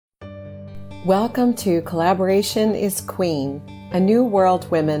Welcome to Collaboration is Queen, a New World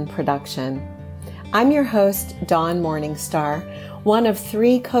Women production. I'm your host, Dawn Morningstar, one of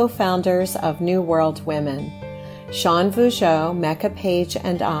 3 co-founders of New World Women. Sean Vougeot, Mecca Page,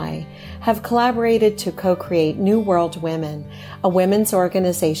 and I have collaborated to co-create New World Women, a women's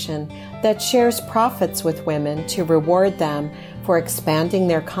organization that shares profits with women to reward them for expanding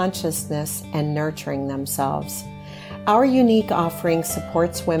their consciousness and nurturing themselves. Our unique offering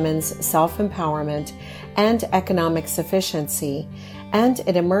supports women's self-empowerment and economic sufficiency, and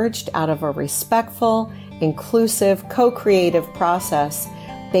it emerged out of a respectful, inclusive, co-creative process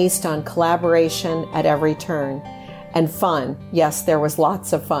based on collaboration at every turn. And fun. Yes, there was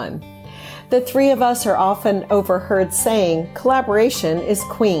lots of fun. The 3 of us are often overheard saying, collaboration is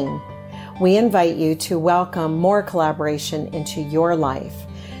queen. We invite you to welcome more collaboration into your life,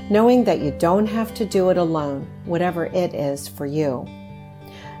 knowing that you don't have to do it alone, whatever it is for you.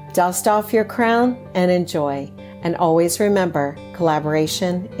 Dust off your crown and enjoy. And always remember,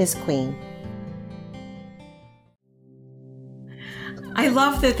 collaboration is queen. I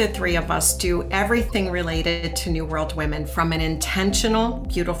love that the 3 of us do everything related to New World Women from an intentional,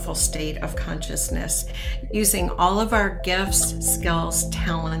 beautiful state of consciousness, using all of our gifts, skills,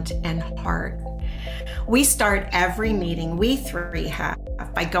 talent, and heart. We start every meeting we 3 have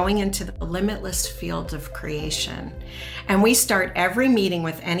by going into the limitless field of creation. And we start every meeting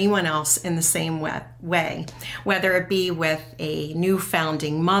with anyone else in the same way, whether it be with a new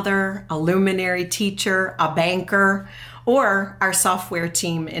founding mother, a luminary teacher, a banker, or our software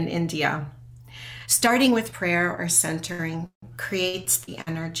team in India. Starting with prayer or centering creates the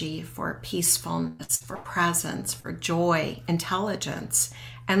energy for peacefulness, for presence, for joy, intelligence,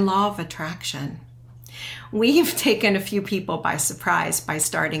 and law of attraction. We've taken a few people by surprise by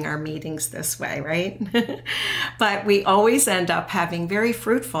starting our meetings this way, right? But we always end up having very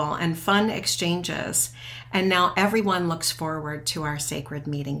fruitful and fun exchanges. And now everyone looks forward to our sacred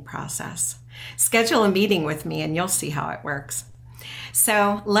meeting process. Schedule a meeting with me and you'll see how it works.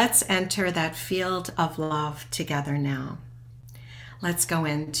 So let's enter that field of love together now. Let's go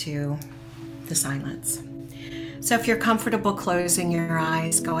into the silence. So if you're comfortable closing your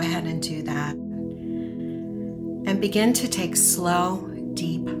eyes, go ahead and do that. And begin to take slow,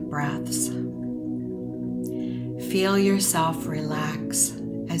 deep breaths. Feel yourself relax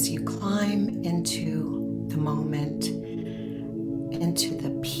as you climb into the moment, into the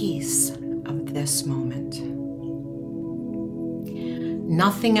peace of this moment.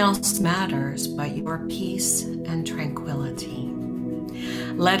 Nothing else matters but your peace and tranquility.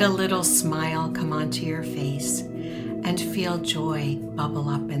 Let a little smile come onto your face and feel joy bubble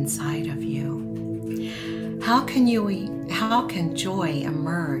up inside of you. How can joy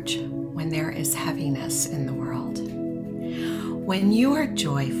emerge when there is heaviness in the world? When you are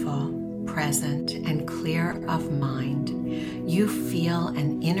joyful, present, and clear of mind, you feel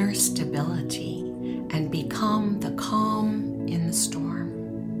an inner stability and become the calm in the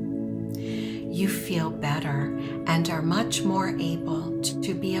storm. You feel better and are much more able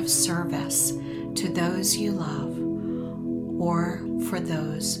to be of service to those you love or for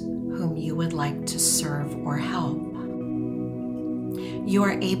those whom you would like to serve or help. You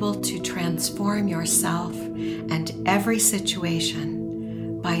are able to transform yourself and every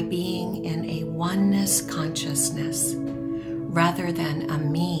situation by being in a oneness consciousness rather than a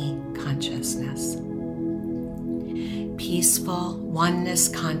me consciousness. Peaceful oneness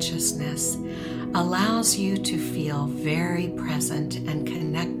consciousness allows you to feel very present and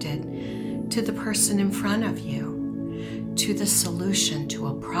connected to the person in front of you, to the solution to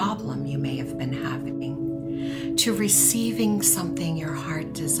a problem you may have been having, to receiving something your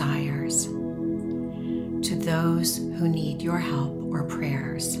heart desires, to those who need your help or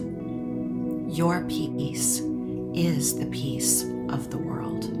prayers. Your peace is the peace of the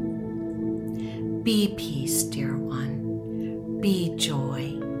world. Be peace, dear one. Be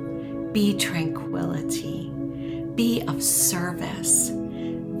joy. Be tranquility. Be of service.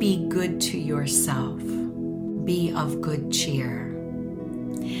 Be good to yourself. Be of good cheer.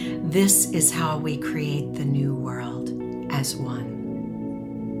 This is how we create the new world as one.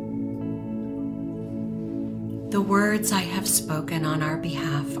 The words I have spoken on our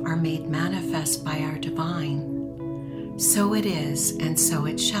behalf are made manifest by our divine. So it is, and so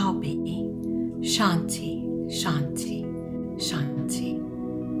it shall be. Shanti, Shanti, Shanti.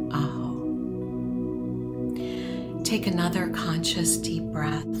 Aho. Take another conscious deep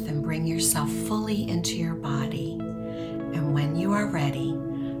breath and bring yourself fully into your body. And when you are ready,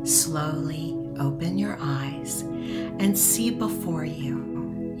 slowly open your eyes and see before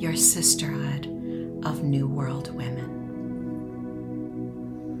you your sisterhood of New World Women.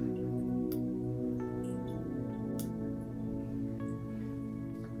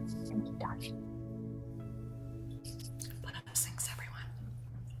 Blessings, everyone.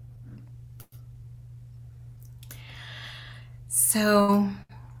 So,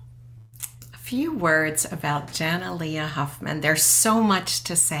 a few words about Jana Leah Huffman. There's so much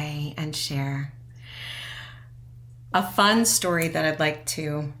to say and share. A fun story that I'd like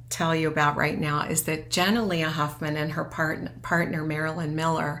to tell you about right now is that Jana Leah Huffman and her partner Marilyn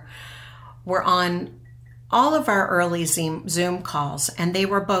Miller were on all of our early Zoom calls, and they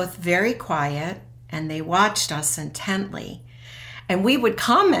were both very quiet and they watched us intently. And we would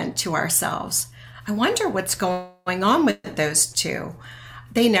comment to ourselves, I wonder what's going on with those two.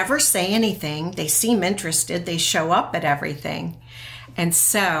 They never say anything. They seem interested. They show up at everything. And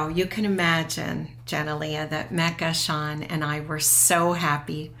so you can imagine, Jana Leah, that Mecca, Sean, and I were so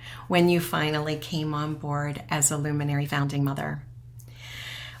happy when you finally came on board as a Luminary founding mother.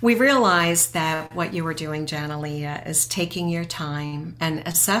 We realized that what you were doing, Jana Leah, is taking your time and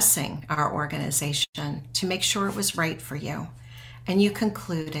assessing our organization to make sure it was right for you. And you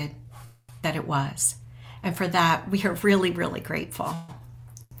concluded that it was. And for that, we are really, really grateful.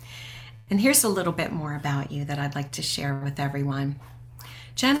 And here's a little bit more about you that I'd like to share with everyone.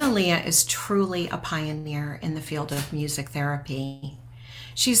 Jana Leah is truly a pioneer in the field of music therapy.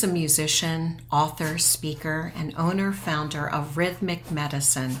 She's a musician, author, speaker, and owner-founder of Rhythmic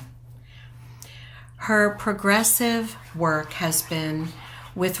Medicine. Her progressive work has been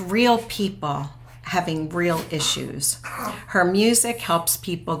with real people having real issues. Her music helps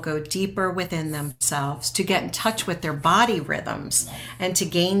people go deeper within themselves to get in touch with their body rhythms and to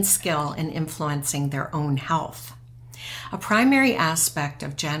gain skill in influencing their own health. A primary aspect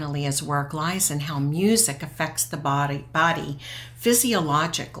of Jana Leah's work lies in how music affects the body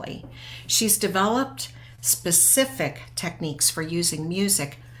physiologically. She's developed specific techniques for using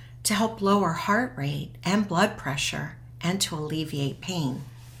music to help lower heart rate and blood pressure and to alleviate pain.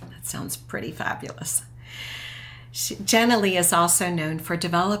 That sounds pretty fabulous. Jana Leah is also known for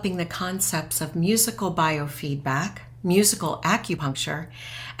developing the concepts of musical biofeedback, musical acupuncture,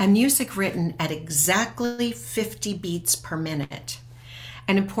 and music written at exactly 50 beats per minute.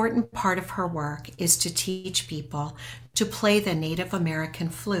 An important part of her work is to teach people to play the Native American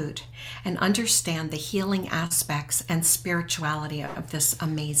flute and understand the healing aspects and spirituality of this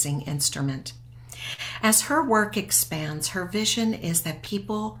amazing instrument. As her work expands, her vision is that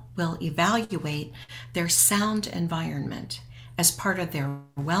people will evaluate their sound environment as part of their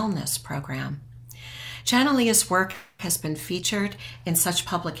wellness program. Jana Leah's work has been featured in such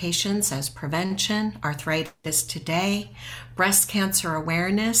publications as Prevention, Arthritis Today, Breast Cancer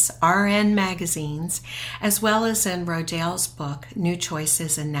Awareness, RN magazines, as well as in Rodale's book, New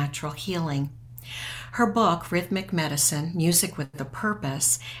Choices in Natural Healing. Her book, Rhythmic Medicine, Music with a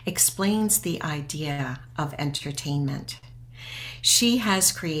Purpose, explains the idea of entertainment. She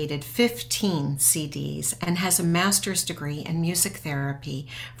has created 15 CDs and has a master's degree in music therapy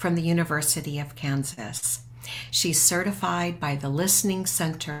from the University of Kansas. She's certified by the Listening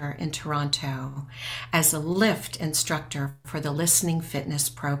Center in Toronto as a LIFT instructor for the Listening Fitness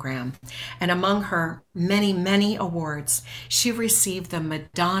Program. And among her many, many awards, she received the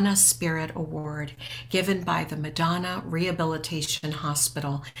Madonna Spirit Award given by the Madonna Rehabilitation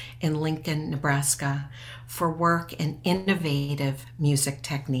Hospital in Lincoln, Nebraska, for work in innovative music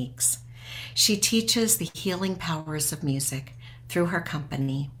techniques. She teaches the healing powers of music through her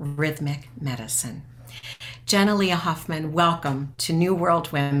company, Rhythmic Medicine. Jana Leah Huffman, welcome to New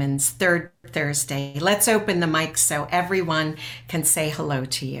World Women's Third Thursday. Let's open the mic so everyone can say hello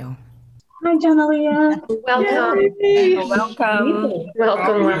to you. Hi, Jana Leah. Welcome. Yay. Welcome.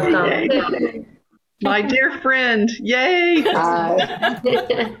 Welcome. My dear friend. Yay. I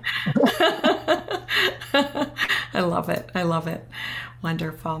love it. I love it.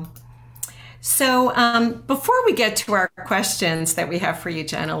 Wonderful. So before we get to our questions that we have for you,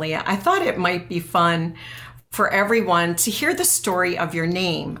 Jana Leah, I thought it might be fun for everyone to hear the story of your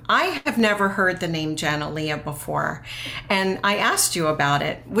name. I have never heard the name Jana Leah before, and I asked you about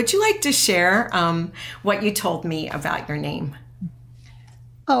it. Would you like to share what you told me about your name?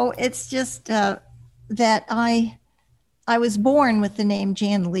 Oh, it's just that I was born with the name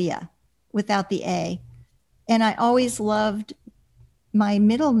Jan Leah without the A, and I always loved my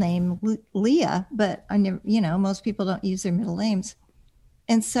middle name, Leah, but I never, most people don't use their middle names.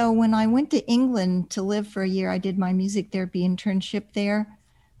 And so when I went to England to live for a year, I did my music therapy internship there.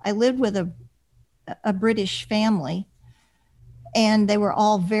 I lived with a British family, and they were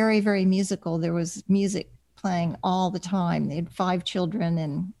all very, very musical. There was music playing all the time. They had 5 children.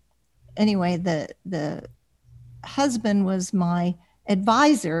 And anyway, the husband was my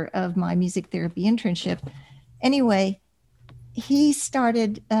advisor of my music therapy internship. Anyway, he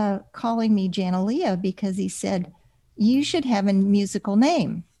started calling me Janalia because he said, you should have a musical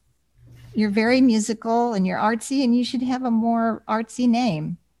name. You're very musical and you're artsy, and you should have a more artsy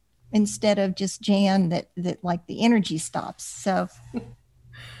name instead of just Jan that like the energy stops. So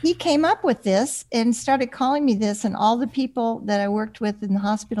he came up with this and started calling me this, and all the people that I worked with in the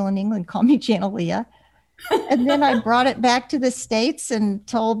hospital in England called me Janalia. And then I brought it back to the States and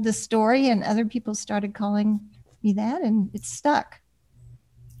told the story, and other people started calling me that, and it's stuck.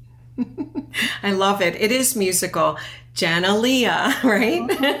 I love it. It is musical. Janalia,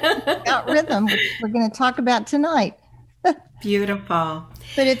 right? Got rhythm, which we're going to talk about tonight. Beautiful.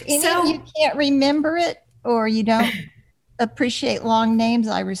 But if any of you can't remember it or you don't appreciate long names,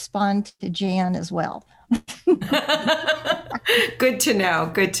 I respond to Jan as well. Good to know.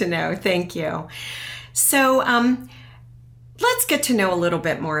 Good to know. Thank you. So let's get to know a little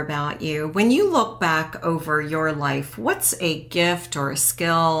bit more about you. When you look back over your life, what's a gift or a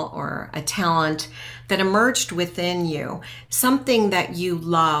skill or a talent that emerged within you, something that you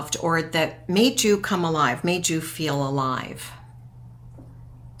loved or that made you come alive, made you feel alive?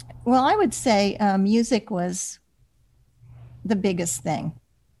 Well, I would say music was the biggest thing.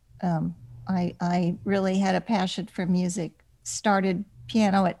 I really had a passion for music, started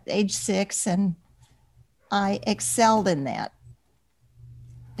piano at age 6, and I excelled in that.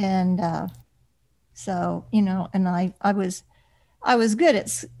 And so, you know, and I was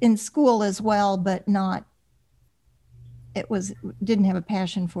good in school as well, but didn't have a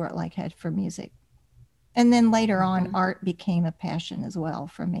passion for it like I had for music. And then later on, art became a passion as well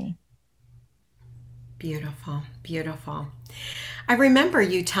for me. Beautiful, beautiful. I remember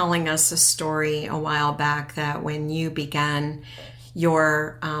you telling us a story a while back that when you began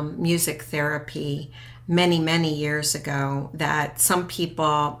your music therapy many, many years ago, that some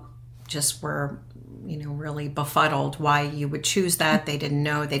people just were, you know, really befuddled why you would choose that. They didn't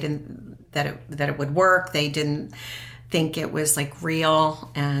know, that it would work. They didn't think it was like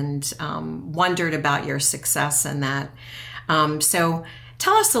real, and wondered about your success in that. So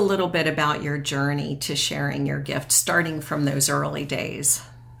tell us a little bit about your journey to sharing your gift, starting from those early days.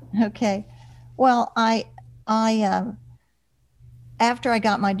 Okay. Well, I after I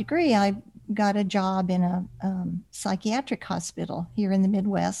got my degree, I got a job in a psychiatric hospital here in the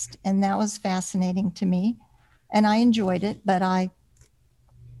Midwest, and that was fascinating to me, and I enjoyed it. But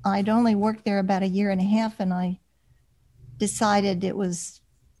I'd only worked there about a year and a half, and I decided it was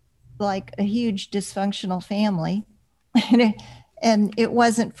like a huge dysfunctional family, and it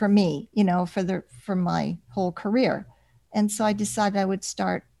wasn't for me, you know, for my whole career. And so I decided I would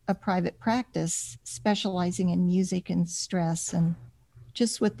start a private practice specializing in music and stress and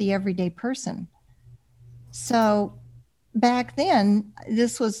just with the everyday person. So back then,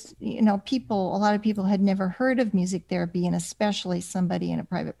 this was, you know, a lot of people had never heard of music therapy, and especially somebody in a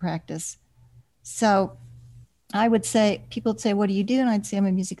private practice. So I would say, people would say, what do you do? And I'd say, I'm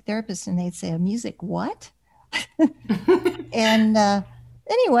a music therapist. And they'd say, a music what? And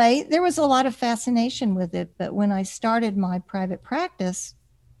anyway, there was a lot of fascination with it. But when I started my private practice,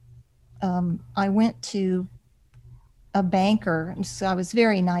 I went to a banker. So I was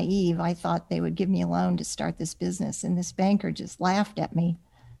very naive. I thought they would give me a loan to start this business. And this banker just laughed at me.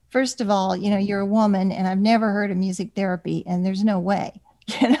 First of all, you know, you're a woman and I've never heard of music therapy, and there's no way,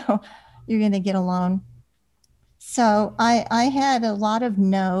 you know, you're going to get a loan. So I had a lot of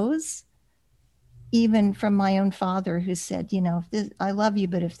no's, even from my own father, who said, you know, I love you,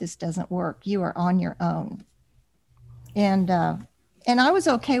 but if this doesn't work, you are on your own. And I was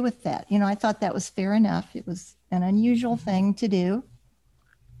okay with that. You know, I thought that was fair enough. It was an unusual thing to do,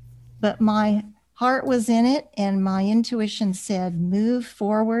 but my heart was in it, and my intuition said, move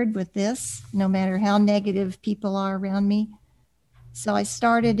forward with this, no matter how negative people are around me. So I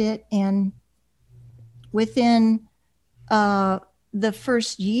started it, and within the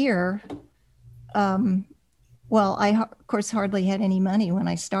first year, well, I, of course, hardly had any money when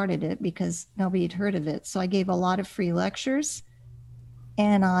I started it because nobody had heard of it. So I gave a lot of free lectures,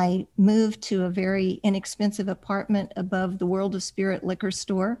 and I moved to a very inexpensive apartment above the World of Spirit liquor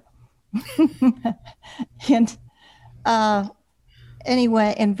store. And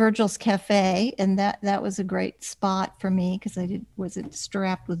anyway, and Virgil's Cafe, and that was a great spot for me because I wasn't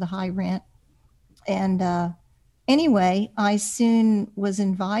strapped with the high rent. And anyway, I soon was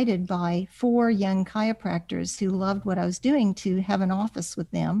invited by 4 young chiropractors who loved what I was doing to have an office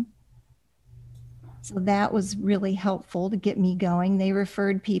with them. So that was really helpful to get me going. They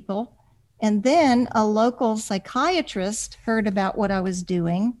referred people. And then a local psychiatrist heard about what I was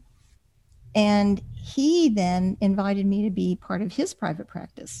doing, and he then invited me to be part of his private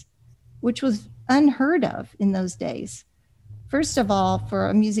practice, which was unheard of in those days first of all, for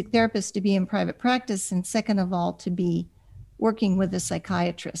a music therapist to be in private practice, and second of all, to be working with a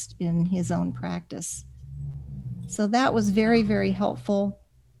psychiatrist in his own practice. So that was very, very helpful.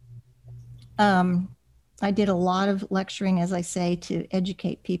 I did a lot of lecturing, as I say, to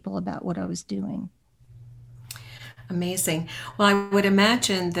educate people about what I was doing. Amazing. Well, I would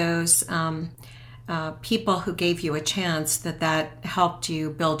imagine those people who gave you a chance, that helped you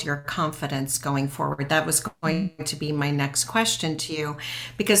build your confidence going forward. That was going to be my next question to you,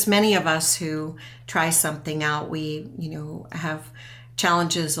 because many of us who try something out, we, have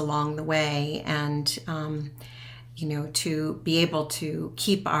challenges along the way, and to be able to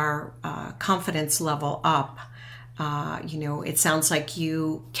keep our confidence level up. It sounds like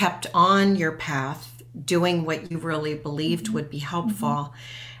you kept on your path, doing what you really believed would be helpful,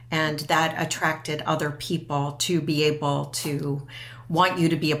 and that attracted other people to be able to want you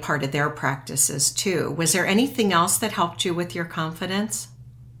to be a part of their practices too. Was there anything else that helped you with your confidence?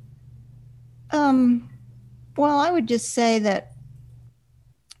 Well, I would just say that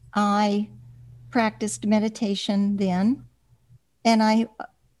I practiced meditation then, and I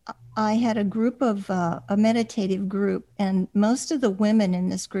had a group of a meditative group, and most of the women in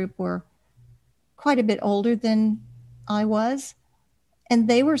this group were quite a bit older than I was, and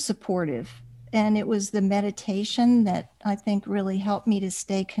they were supportive. And it was the meditation that I think really helped me to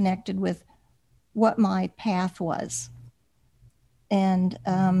stay connected with what my path was. And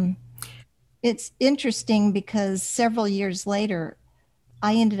it's interesting because several years later,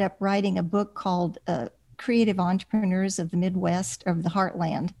 I ended up writing a book called Creative Entrepreneurs of the Midwest, of the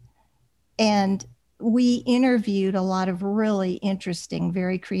Heartland. And we interviewed a lot of really interesting,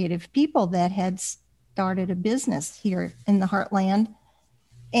 very creative people that had started a business here in the Heartland.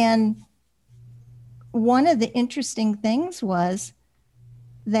 And one of the interesting things was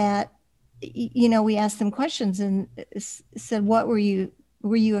that, we asked them questions and said, what were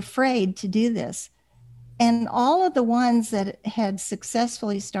you afraid to do this? And all of the ones that had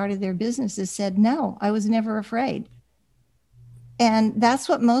successfully started their businesses said, no, I was never afraid. And that's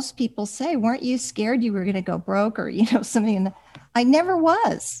what most people say. Weren't you scared you were going to go broke or, something? I never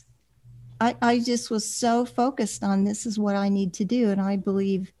was. I just was so focused on this is what I need to do. And I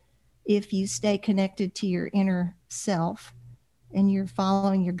believe if you stay connected to your inner self and you're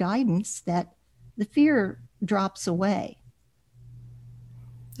following your guidance, that the fear drops away.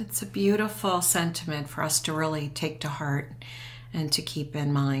 It's a beautiful sentiment for us to really take to heart and to keep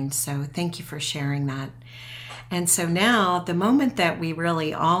in mind. So thank you for sharing that. And so now the moment that we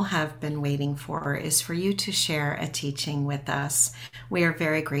really all have been waiting for is for you to share a teaching with us. We are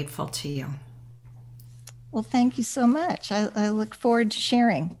very grateful to you. Well, thank you so much. I look forward to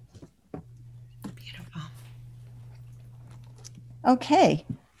sharing. Beautiful. Okay.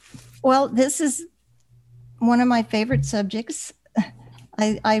 Well, this is one of my favorite subjects.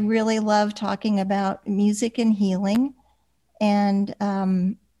 I really love talking about music and healing. And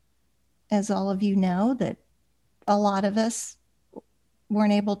as all of you know, that a lot of us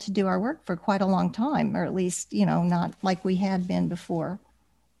weren't able to do our work for quite a long time, or at least, not like we had been before.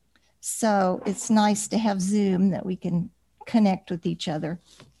 So it's nice to have Zoom that we can connect with each other.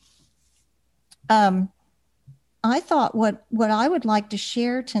 I thought what I would like to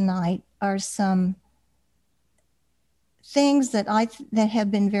share tonight are some things that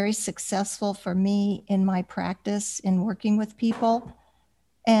have been very successful for me in my practice in working with people.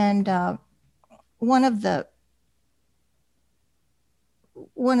 And one of the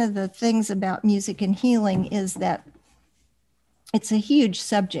things about music and healing is that it's a huge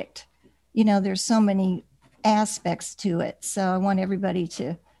subject. There's so many aspects to it. So I want everybody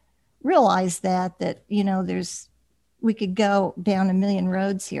to realize that we could go down a million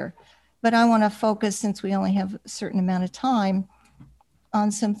roads here. But I want to focus, since we only have a certain amount of time,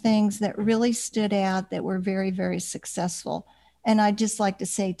 on some things that really stood out that were very, very successful. And I'd just like to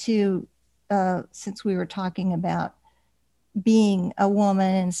say, too, since we were talking about being a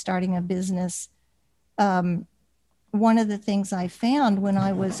woman and starting a business, one of the things I found when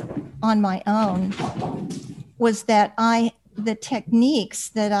I was on my own was that the techniques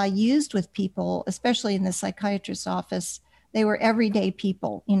that I used with people, especially in the psychiatrist's office, they were everyday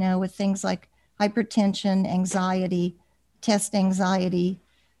people, with things like hypertension, anxiety, test anxiety,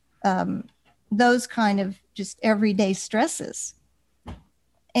 those kind of just everyday stresses.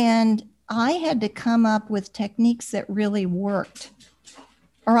 And I had to come up with techniques that really worked,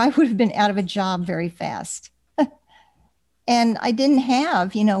 or I would have been out of a job very fast. And I didn't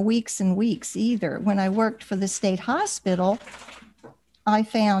have, weeks and weeks either. When I worked for the state hospital, I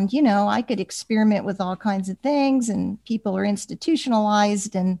found, I could experiment with all kinds of things, and people are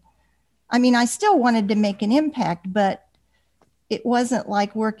institutionalized. And I still wanted to make an impact, but it wasn't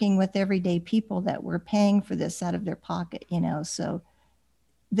like working with everyday people that were paying for this out of their pocket, you know. So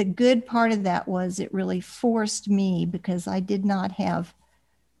the good part of that was it really forced me, because I did not have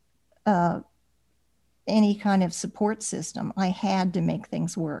any kind of support system. I had to make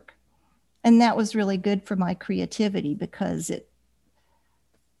things work. And that was really good for my creativity, because it,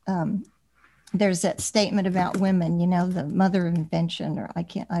 there's that statement about women, you know, the mother of invention, or I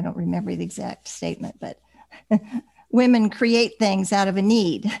don't remember the exact statement, but women create things out of a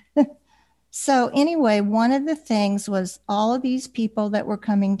need. So anyway, one of the things was all of these people that were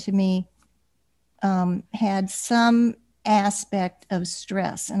coming to me had some aspect of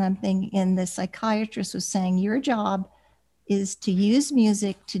stress. And I'm thinking, and the psychiatrist was saying, your job is to use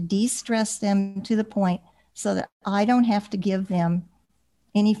music to de-stress them to the point so that I don't have to give them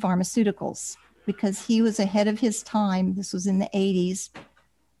any pharmaceuticals, because he was ahead of his time. This was in the 80s.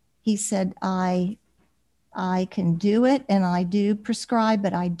 He said, I can do it, and I do prescribe,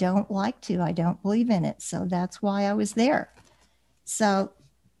 but I don't like to. I don't believe in it. So that's why I was there. So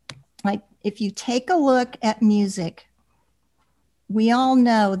if you take a look at music, we all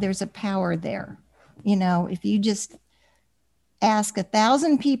know there's a power there. You know, if you just ask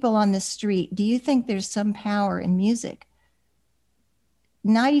 1,000 people on the street, do you think there's some power in music?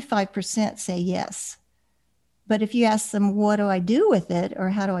 95% say yes. But if you ask them, what do I do with it, or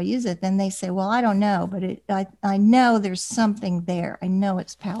how do I use it? Then they say, well, I don't know, but I know there's something there. I know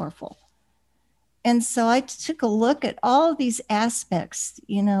it's powerful. And so I took a look at all of these aspects,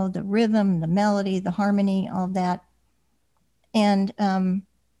 you know, the rhythm, the melody, the harmony, all that, and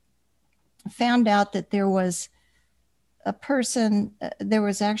found out that there was there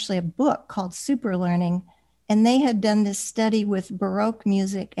was actually a book called Super Learning, and they had done this study with Baroque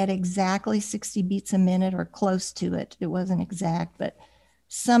music at exactly 60 beats a minute, or close to it. It wasn't exact, but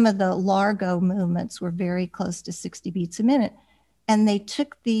some of the largo movements were very close to 60 beats a minute. And they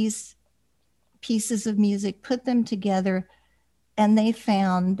took these pieces of music, put them together, and they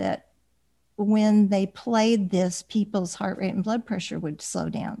found that when they played this, people's heart rate and blood pressure would slow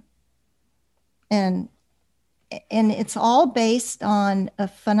down. And it's all based on a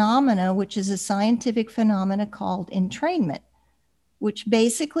phenomena, which is a scientific phenomena called entrainment, which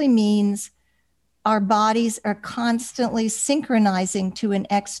basically means our bodies are constantly synchronizing to an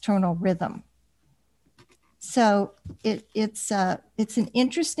external rhythm. So it's an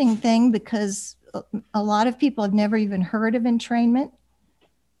interesting thing, because a lot of people have never even heard of entrainment.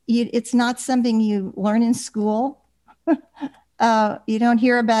 It's not something you learn in school. You don't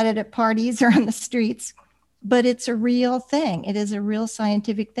hear about it at parties or on the streets. But it's a real thing. It is a real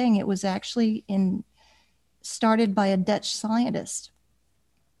scientific thing. It was actually started by a Dutch scientist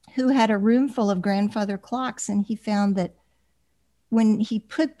who had a room full of grandfather clocks. And he found that when he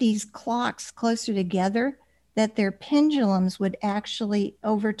put these clocks closer together, that their pendulums would actually,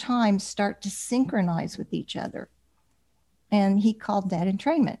 over time, start to synchronize with each other. And he called that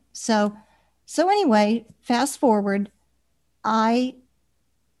entrainment. So anyway, fast forward, I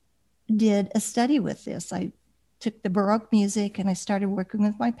did a study with this. I took the Baroque music and I started working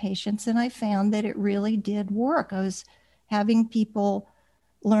with my patients, and I found that it really did work. I was having people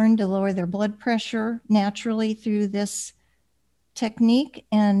learn to lower their blood pressure naturally through this technique,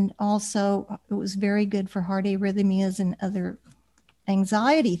 and also it was very good for heart arrhythmias and other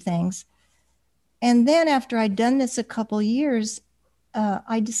anxiety things. And then after I'd done this a couple years,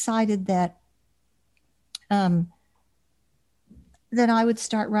 I decided that that I would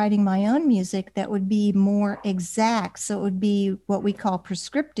start writing my own music that would be more exact. So it would be what we call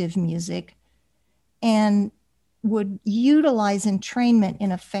prescriptive music, and would utilize entrainment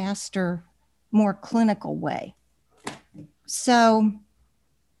in a faster, more clinical way. So,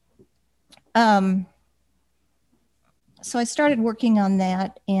 so I started working on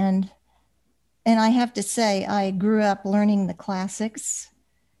that, and I have to say, I grew up learning the classics.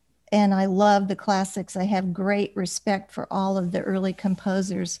 And I love the classics. I have great respect for all of the early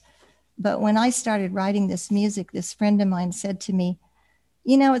composers. But when I started writing this music, this friend of mine said to me,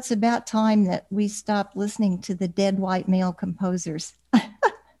 you know, it's about time that we stop listening to the dead white male composers.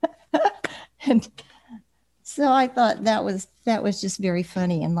 And so I thought that was just very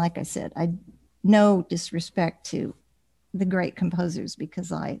funny. And like I said, no disrespect to the great composers,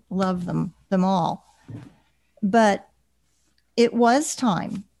 because I love them all. But it was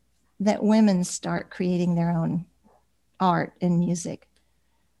time that women start creating their own art and music.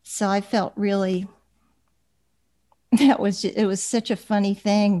 So I felt really, it was such a funny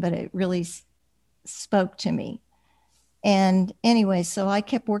thing, but it really spoke to me. And anyway, so I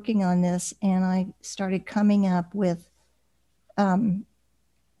kept working on this, and I started coming up with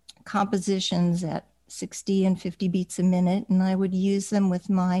compositions that 60 and 50 beats a minute, and I would use them with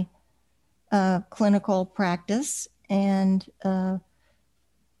my clinical practice. And at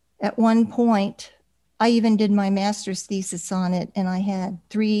one point, I even did my master's thesis on it, and I had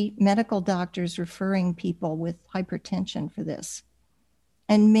 3 medical doctors referring people with hypertension for this.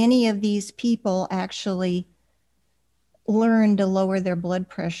 And many of these people actually learned to lower their blood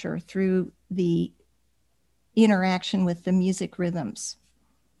pressure through the interaction with the music rhythms.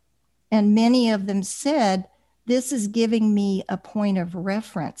 And many of them said, this is giving me a point of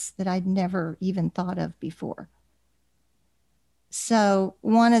reference that I'd never even thought of before. So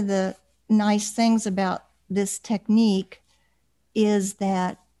one of the nice things about this technique is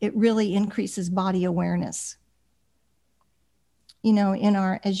that it really increases body awareness. You know, in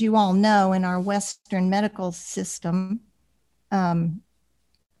our, as you all know, in our Western medical system, we're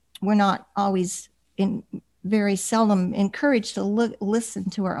not always, very seldom encouraged to listen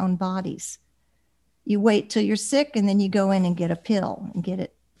to our own bodies. You wait till you're sick and then you go in and get a pill and get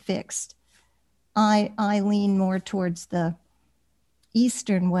it fixed. I lean more towards the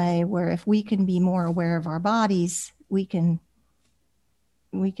Eastern way, where if we can be more aware of our bodies, we can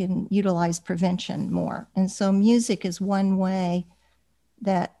utilize prevention more. And so music is one way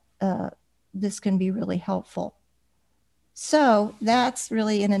that this can be really helpful. So that's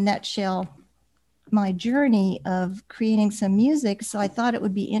really, in a nutshell, my journey of creating some music. So I thought it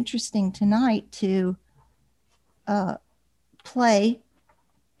would be interesting tonight to play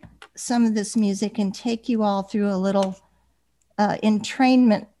some of this music and take you all through a little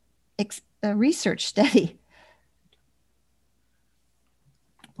entrainment research study.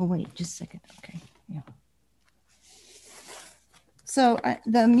 Oh, wait, just a second. Okay. Yeah. So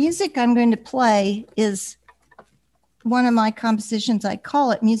the music I'm going to play is one of my compositions. I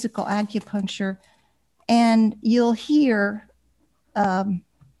call it musical acupuncture. And you'll hear,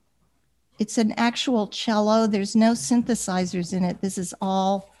 it's an actual cello. There's no synthesizers in it. This is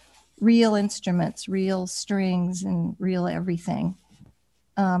all real instruments, real strings, and real everything.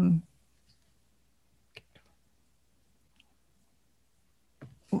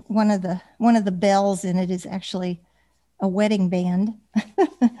 One of the bells in it is actually a wedding band.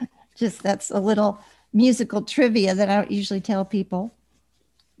 Just, that's a little musical trivia that I don't usually tell people.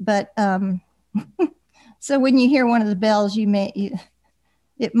 But so when you hear one of the bells,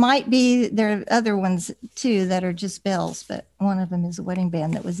 it might be, there are other ones too that are just bells, but one of them is a wedding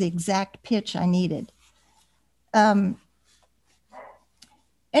band that was the exact pitch I needed.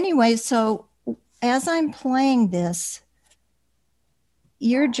 Anyway, so as I'm playing this,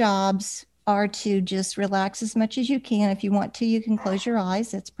 your jobs are to just relax as much as you can. If you want to, you can close your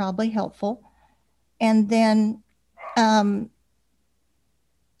eyes. That's probably helpful. And then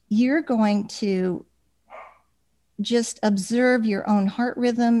you're going to just observe your own heart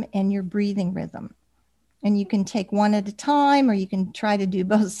rhythm and your breathing rhythm. And you can take one at a time, or you can try to do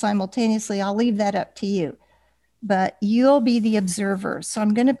both simultaneously. I'll leave that up to you, but you'll be the observer. So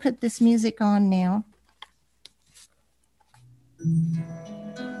I'm going to put this music on now.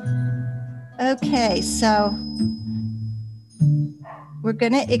 Okay, so we're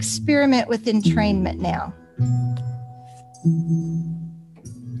going to experiment with entrainment now.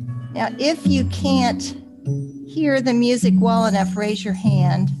 Now, if you can't hear the music well enough, raise your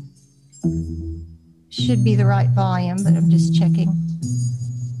hand. Should be the right volume, but I'm just checking.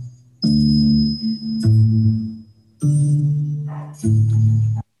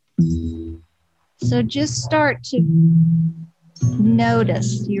 So just start to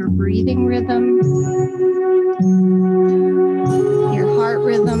notice your breathing rhythm, your heart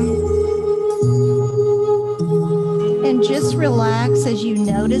rhythm, and just relax as you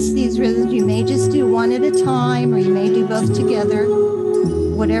notice these rhythms. You may just do one at a time, or you may do both together,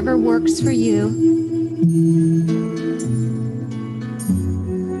 whatever works for you.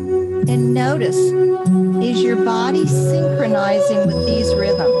 And notice, is your body synchronizing with these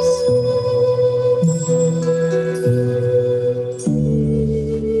rhythms?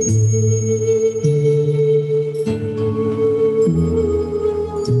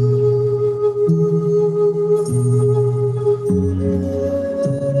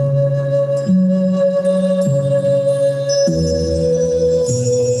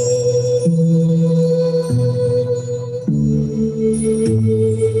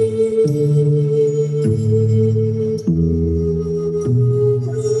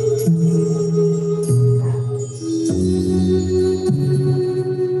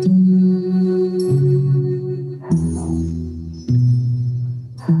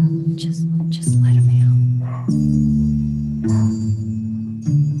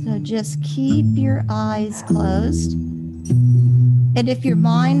 Just keep your eyes closed And if your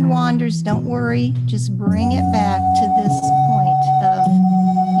mind wanders, don't worry. Just bring it back to this point of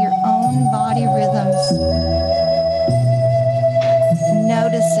your own body rhythms.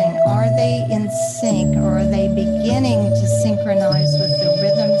 Noticing, are they in sync, or are they beginning to synchronize with the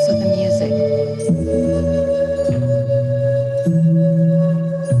rhythms of the music?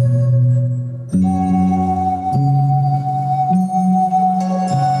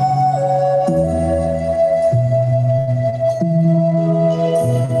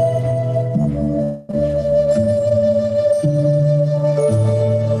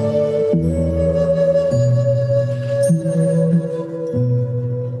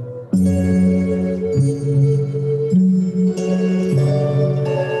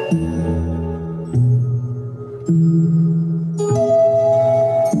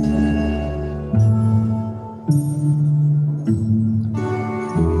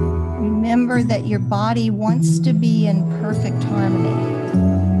 Remember that your body wants to be in perfect harmony.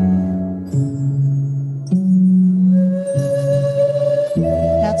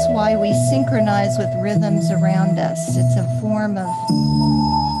 That's why we synchronize with rhythms around us. It's a form of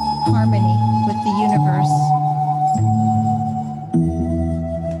harmony with the universe.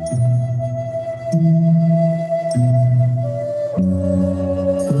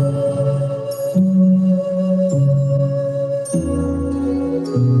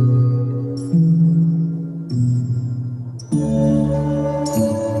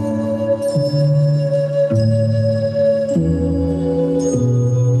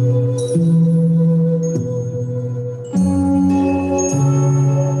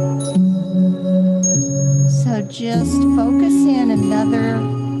 So just focus in another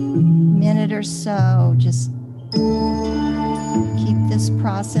minute or so. Just keep this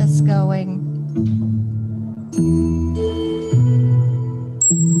process going.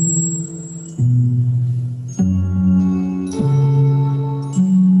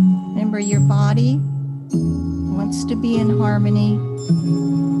 Remember, your body wants to be in harmony,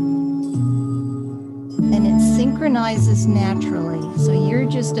 and it synchronizes naturally. So you're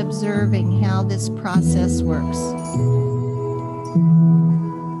just observing how this process works.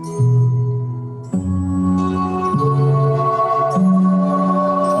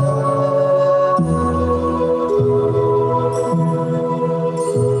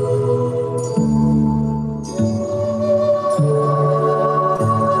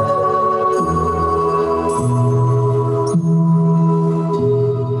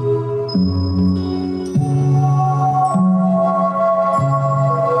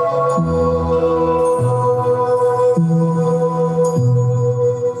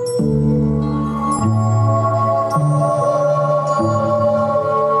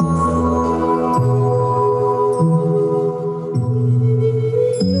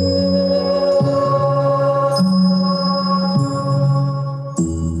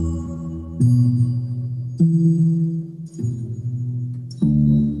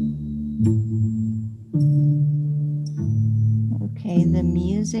 Okay, the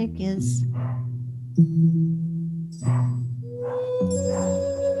music is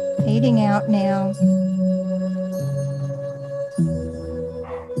fading out now.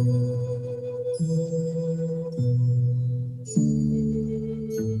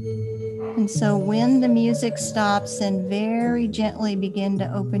 And so when the music stops, then very gently begin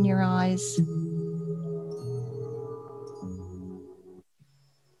to open your eyes.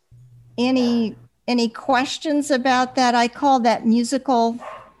 Any questions about that? I call that musical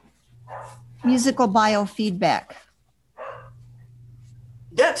biofeedback.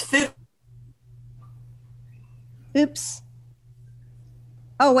 That's 50. Oops.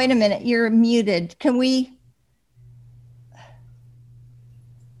 Oh, wait a minute. You're muted. Can we?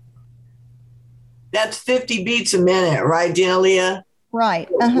 That's 50 beats a minute, right, Janalia? Right.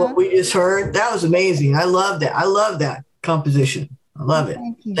 What we just heard, that was amazing. I love that. I love that composition. I love it.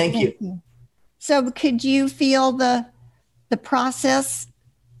 Thank you. Thank you. So could you feel the process?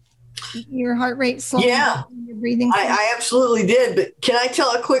 Your heart rate slowing Yeah, down, your breathing? I absolutely did. But can I tell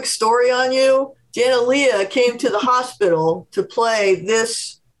a quick story on you? Janalia came to the hospital to play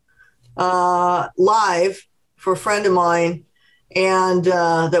this live for a friend of mine, and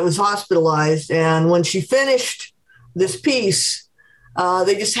that was hospitalized. And when she finished this piece,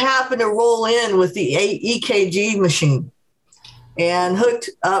 they just happened to roll in with the EKG machine and hooked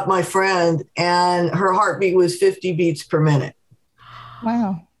up my friend, and her heartbeat was 50 beats per minute.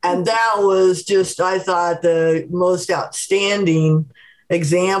 Wow. And that was just, I thought, the most outstanding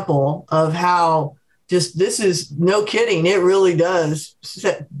example of how just, this is no kidding. It really does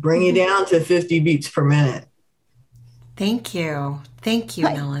bring you down to 50 beats per minute. Thank you. Thank you,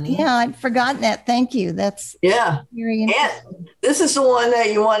 Melanie. Yeah, I'd forgotten that. Thank you. That's Yeah. very interesting. And this is the one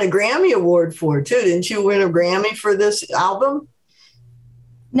that you won a Grammy Award for, too. Didn't you win a Grammy for this album?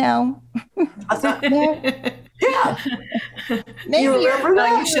 No. I thought, No. yeah. Maybe You remember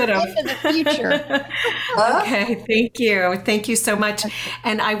that? You should have. into the future. Okay, thank you. Thank you so much.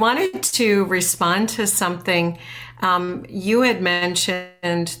 And I wanted to respond to something. You had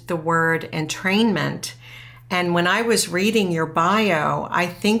mentioned the word entrainment. And when I was reading your bio, I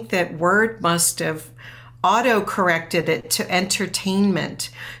think that Word must have auto-corrected it to entertainment.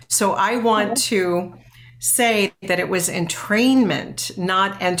 So I want to say that it was entrainment,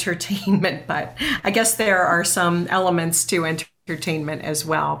 not entertainment, but I guess there are some elements to entertainment as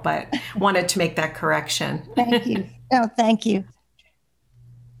well, but wanted to make that correction. Thank you. Oh, thank you.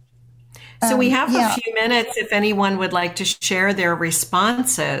 So we have yeah. a few minutes if anyone would like to share their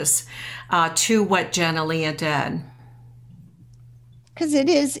responses to what Jenna Leah did. Because it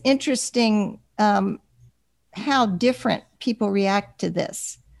is interesting how different people react to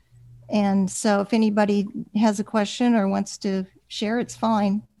this. And so if anybody has a question or wants to share, it's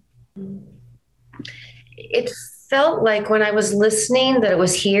fine. It felt like when I was listening that it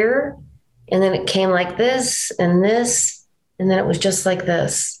was here, and then it came like this, and then it was just like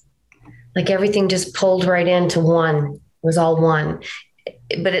this. Like everything just pulled right into one. It was all one.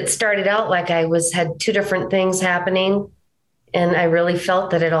 But it started out like I had two different things happening, and I really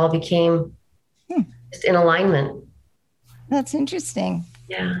felt that it all became just in alignment. That's interesting.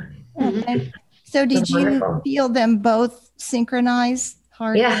 Yeah. Okay. So did you feel them both synchronized?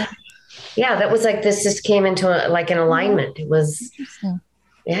 Hard? Yeah. Yeah. That was like, this just came into like an alignment. It was, Interesting.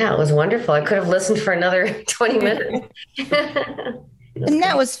 yeah, it was wonderful. I could have listened for another 20 minutes. And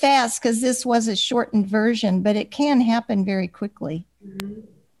that was fast because this was a shortened version, but it can happen very quickly.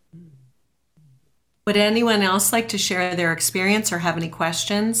 Would anyone else like to share their experience or have any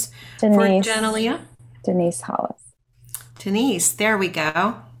questions Denise. for Jenna Leah? Denise Hollis. Denise, there we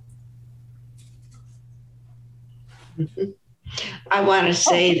go. I want to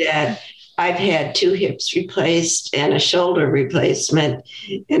say that I've had 2 hips replaced and a shoulder replacement,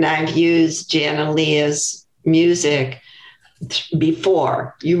 and I've used Jenna Leah's music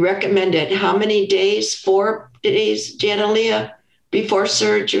before. You recommended how many days? 4 days, Jenna Leah, before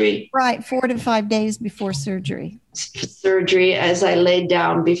surgery? Right, 4 to 5 days before surgery. Surgery as I laid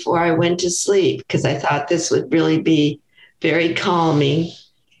down before I went to sleep, because I thought this would really be very calming.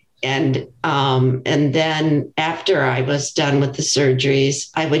 And then after I was done with the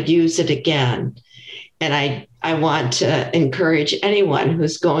surgeries, I would use it again. And I want to encourage anyone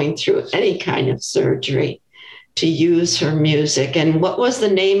who's going through any kind of surgery to use her music. And what was the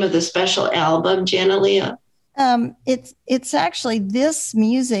name of the special album, Jenna Leah? It's actually this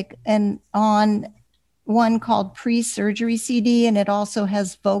music and on one called Pre-Surgery CD, and it also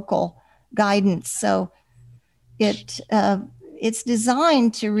has vocal guidance. So it's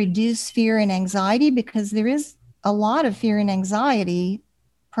designed to reduce fear and anxiety because there is a lot of fear and anxiety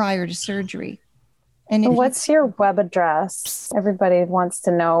prior to surgery. And what's your web address? Everybody wants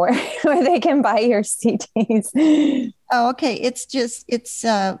to know where they can buy your CDs. Oh, okay. It's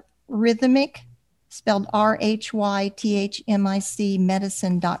Rhythmic, spelled RHYTHMIC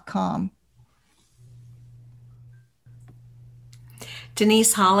medicine.com.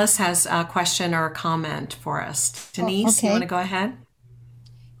 Denise Hollis has a question or a comment for us. Denise, okay. You want to go ahead?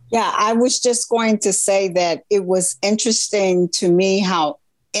 Yeah, I was just going to say that it was interesting to me how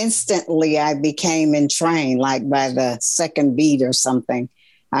instantly I became entrained, like by the second beat or something.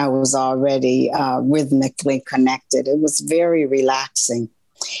 I was already rhythmically connected. It was very relaxing.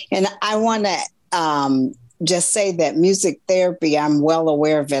 And I want to just say that music therapy, I'm well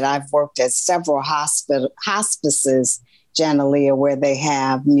aware of it. I've worked at several hospices, Jenna Leah, where they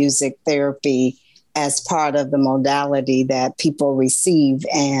have music therapy as part of the modality that people receive.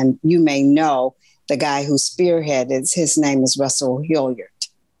 And you may know the guy who spearheaded, his name is Russell Hilliard.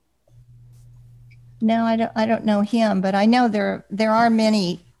 No, I don't know him, but I know there are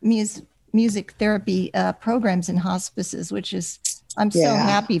many music therapy programs in hospices, which is, I'm so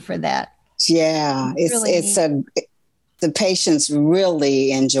happy for that. Yeah, the patients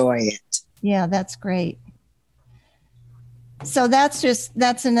really enjoy it. Yeah, that's great. So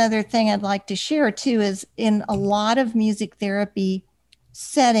that's another thing I'd like to share too, is in a lot of music therapy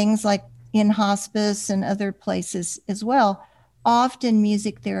settings, like in hospice and other places as well, often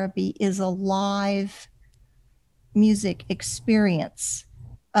music therapy is a live music experience,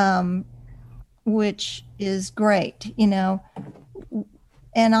 which is great,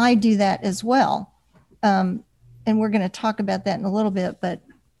 and I do that as well. And we're going to talk about that in a little bit, but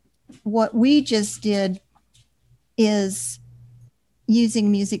what we just did is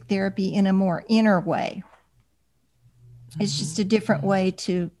using music therapy in a more inner way. It's just a different way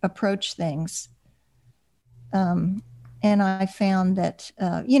to approach things. And I found that,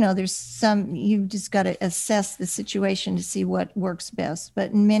 there's some, you just got to assess the situation to see what works best.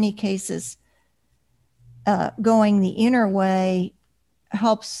 But in many cases, going the inner way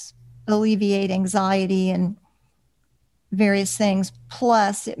helps alleviate anxiety and various things.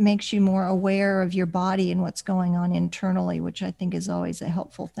 Plus, it makes you more aware of your body and what's going on internally, which I think is always a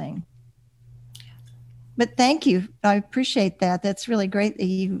helpful thing. But thank you. I appreciate that. That's really great that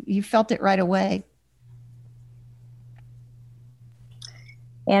you felt it right away.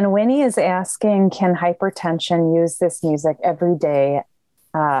 And Winnie is asking, can hypertension use this music every day?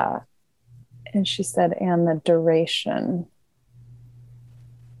 And she said, and the duration.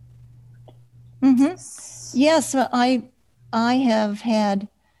 Mm-hmm. Yes, I have had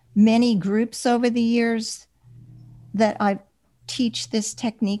many groups over the years that I teach this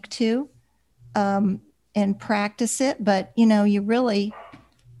technique to and practice it. But, you really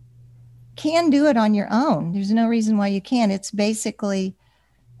can do it on your own. There's no reason why you can't. It's basically,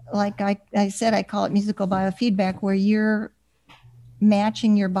 like I said, I call it musical biofeedback, where you're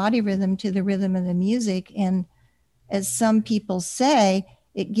matching your body rhythm to the rhythm of the music. And as some people say,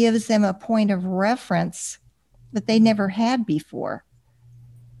 it gives them a point of reference that they never had before.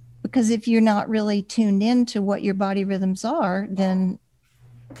 Because if you're not really tuned into what your body rhythms are, then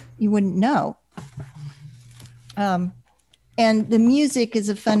you wouldn't know. And the music is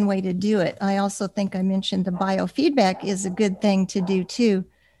a fun way to do it. I also think I mentioned the biofeedback is a good thing to do too.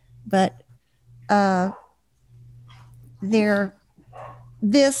 But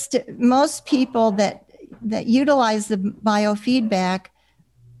most people that utilize the biofeedback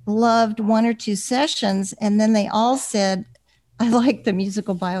loved 1 or 2 sessions, and then they all said, I like the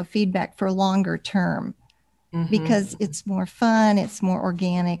musical biofeedback for longer term because it's more fun, it's more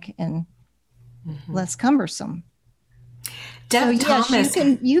organic, and less cumbersome. Deb Yes, Thomas.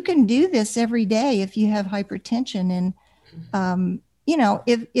 you can do this every day if you have hypertension. And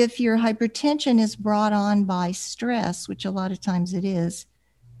if your hypertension is brought on by stress, which a lot of times it is,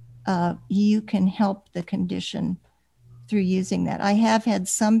 you can help the condition through using that. I have had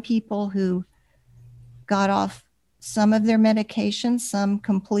some people who got off some of their medications, some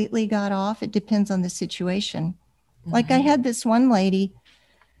completely got off. It depends on the situation. Like I had this one lady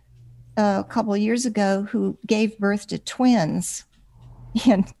a couple of years ago who gave birth to twins,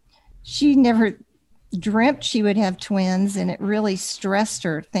 and she never dreamt she would have twins, and it really stressed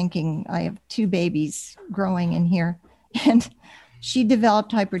her, thinking, I have 2 babies growing in here. And she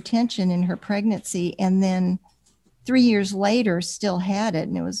developed hypertension in her pregnancy, and then 3 years later still had it,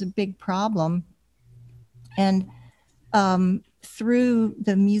 and it was a big problem. And through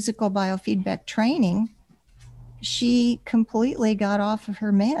the musical biofeedback training, she completely got off of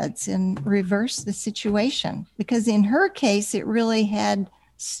her meds and reversed the situation, because in her case, it really had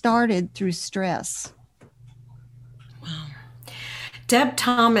started through stress. Wow. Deb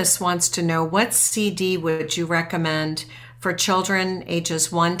Thomas wants to know, what CD would you recommend for children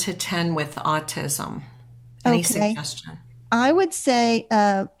ages 1 to 10 with autism? Any suggestion? I would say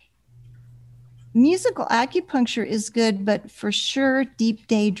musical acupuncture is good, but for sure, Deep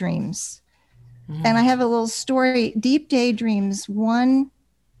Daydreams. And I have a little story. Deep Daydreams, one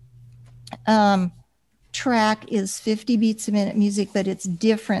track is 50 beats a minute music, but it's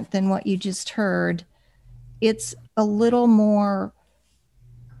different than what you just heard. It's a little more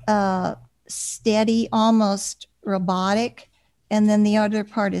steady, almost robotic. And then the other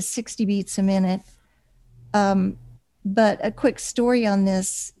part is 60 beats a minute. But a quick story on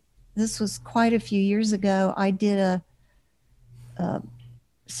this. This was quite a few years ago. I did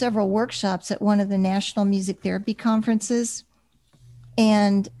several workshops at one of the National Music Therapy Conferences,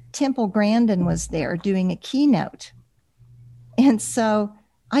 and Temple Grandin was there doing a keynote. And so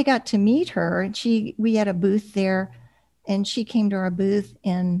I got to meet her, and we had a booth there, and she came to our booth,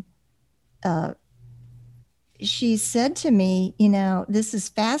 and she said to me, this is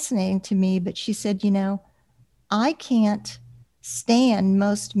fascinating to me, but she said, I can't stand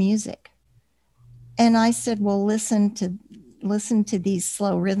most music. And I said, well, listen to these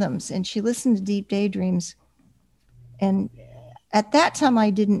slow rhythms. And she listened to Deep Daydreams. And at that time, I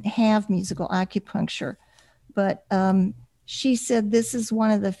didn't have musical acupuncture, but she said, this is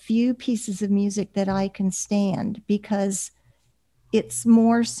one of the few pieces of music that I can stand, because it's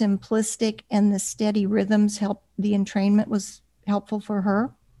more simplistic and the steady rhythms the entrainment was helpful for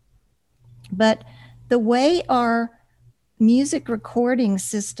her. But the way our music recording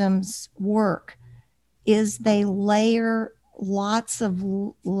systems work is they layer lots of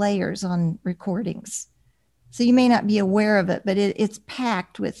layers on recordings. So you may not be aware of it, but it's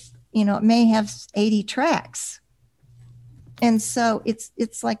packed with, it may have 80 tracks. And so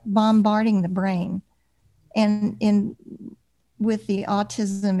it's like bombarding the brain. And with the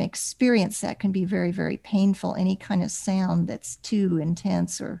autism experience, that can be very, very painful, any kind of sound that's too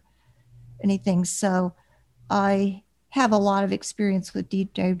intense or anything. So I have a lot of experience with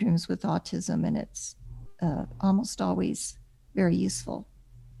deep daydreams with autism, and it's almost always very useful.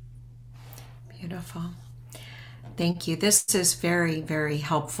 Beautiful. Thank you. This is very, very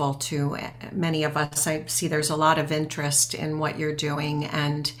helpful to many of us. I see there's a lot of interest in what you're doing,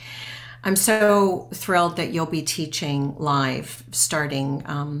 and I'm so thrilled that you'll be teaching live starting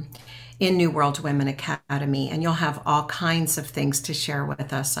in New World Women Academy, and you'll have all kinds of things to share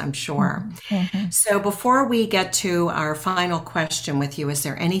with us, I'm sure. Mm-hmm. So before we get to our final question with you, is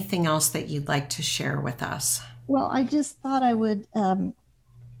there anything else that you'd like to share with us? Well, I just thought I would,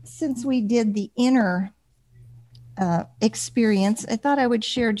 since we did the inner experience, I thought I would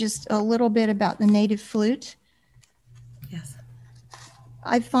share just a little bit about the native flute. Yes.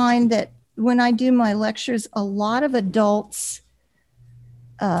 I find that when I do my lectures, a lot of adults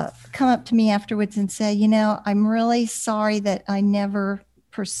come up to me afterwards and say, I'm really sorry that I never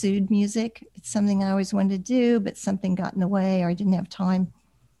pursued music. It's something I always wanted to do, but something got in the way or I didn't have time.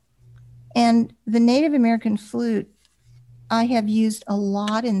 And the Native American flute, I have used a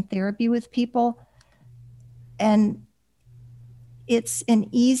lot in therapy with people. And it's an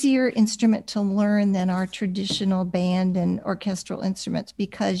easier instrument to learn than our traditional band and orchestral instruments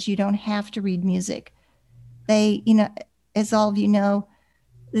because you don't have to read music. They, as all of you know,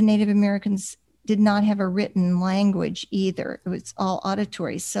 the Native Americans did not have a written language either. It was all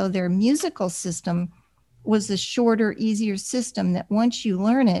auditory. So their musical system was a shorter, easier system that once you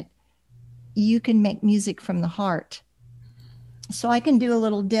learn it, you can make music from the heart. So I can do a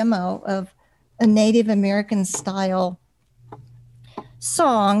little demo of a Native American style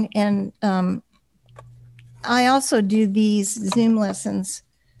song. And I also do these Zoom lessons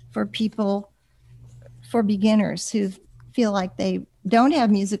for people, for beginners who feel like they don't have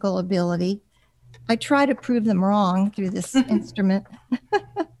musical ability. I try to prove them wrong through this instrument.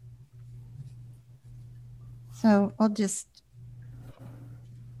 So I'll just.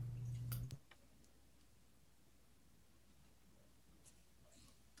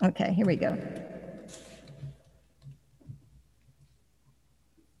 Okay, here we go.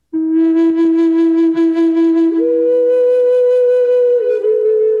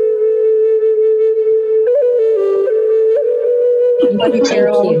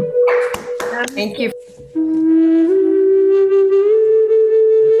 Thank you. Thank you.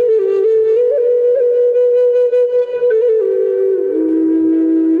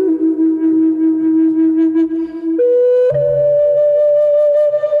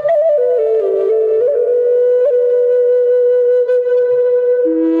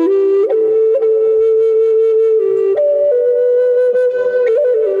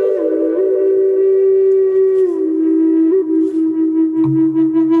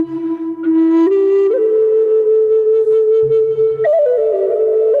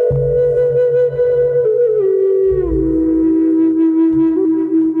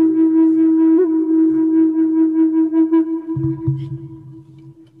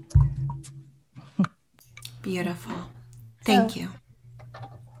 Beautiful. Thank you.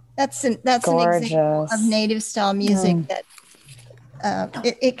 That's an example of native style music that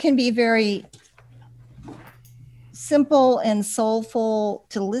it can be very simple and soulful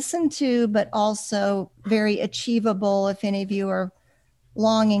to listen to, but also very achievable if any of you are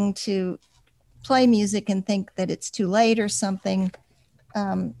longing to play music and think that it's too late or something.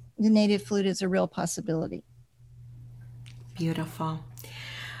 The native flute is a real possibility. Beautiful.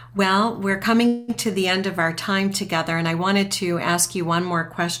 Well, we're coming to the end of our time together, and I wanted to ask you one more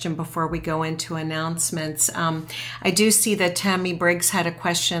question before we go into announcements. I do see that Tammy Briggs had a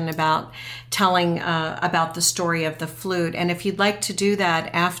question about telling about the story of the flute, and if you'd like to do that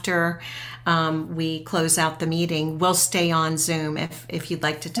after we close out the meeting, we'll stay on Zoom if you'd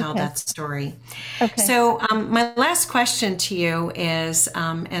like to tell that story. Okay. So my last question to you is,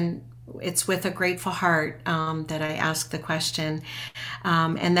 and it's with a grateful heart that I ask the question,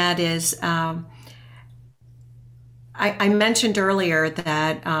 and that is, I mentioned earlier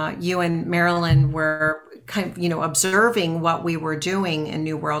that you and Marilyn were kind of, observing what we were doing in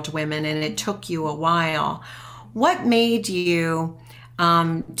New World Women, and it took you a while. What made you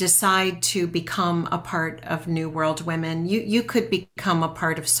decide to become a part of New World Women? You could become a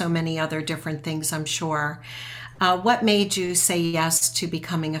part of so many other different things, I'm sure. What made you say yes to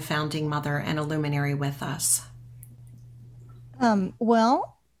becoming a founding mother and a luminary with us?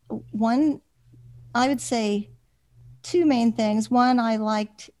 Well, one I would say two main things. One, I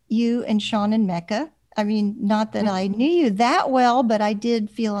liked you and Sean and Mecca. I mean, not that I knew you that well, but I did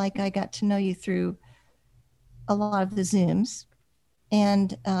feel like I got to know you through a lot of the Zooms.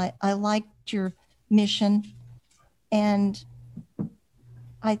 And I liked your mission. And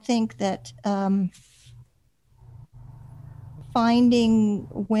I think that finding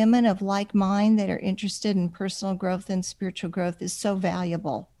women of like mind that are interested in personal growth and spiritual growth is so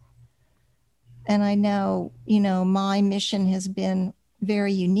valuable. And I know, my mission has been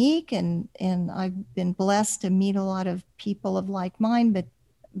very unique, and I've been blessed to meet a lot of people of like mind.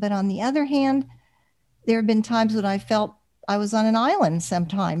 But on the other hand, there have been times when I felt I was on an island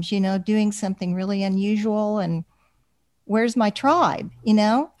sometimes, doing something really unusual, and where's my tribe,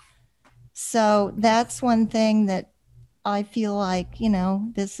 So that's one thing that I feel like,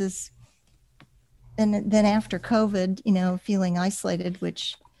 this is, and then after COVID, feeling isolated,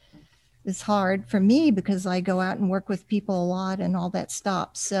 which is hard for me because I go out and work with people a lot and all that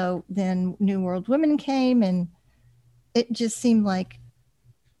stopped. So then New World Women came, and it just seemed like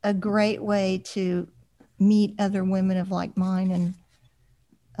a great way to meet other women of like mind.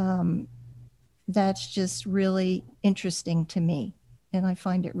 And that's just really interesting to me. And I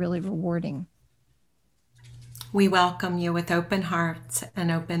find it really rewarding. We welcome you with open hearts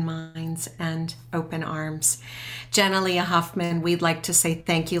and open minds and open arms. Janalia Huffman, we'd like to say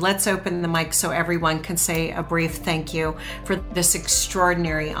thank you. Let's open the mic so everyone can say a brief thank you for this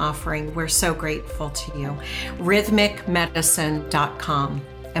extraordinary offering. We're so grateful to you. Rhythmicmedicine.com.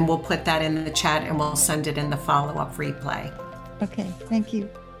 And we'll put that in the chat, and we'll send it in the follow-up replay. Okay, thank you.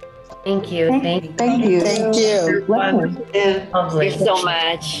 Thank you. Thank you. Thank you. Lovely. Thank you so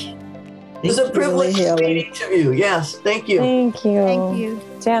much. It was a privilege to meet each of you. Yes, thank you. Thank you. Thank you.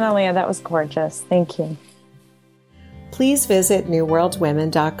 Janalia, that was gorgeous. Thank you. Please visit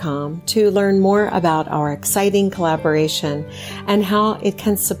newworldwomen.com to learn more about our exciting collaboration and how it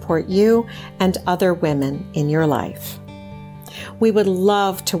can support you and other women in your life. We would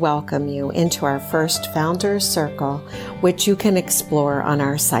love to welcome you into our first Founders Circle, which you can explore on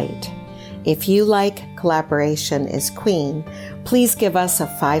our site. If you like Collaboration is Queen, please give us a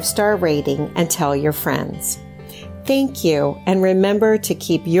 5-star rating and tell your friends. Thank you, and remember to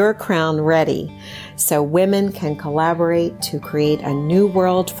keep your crown ready so women can collaborate to create a new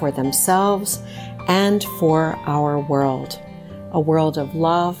world for themselves and for our world. A world of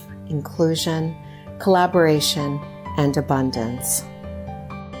love, inclusion, collaboration, and abundance.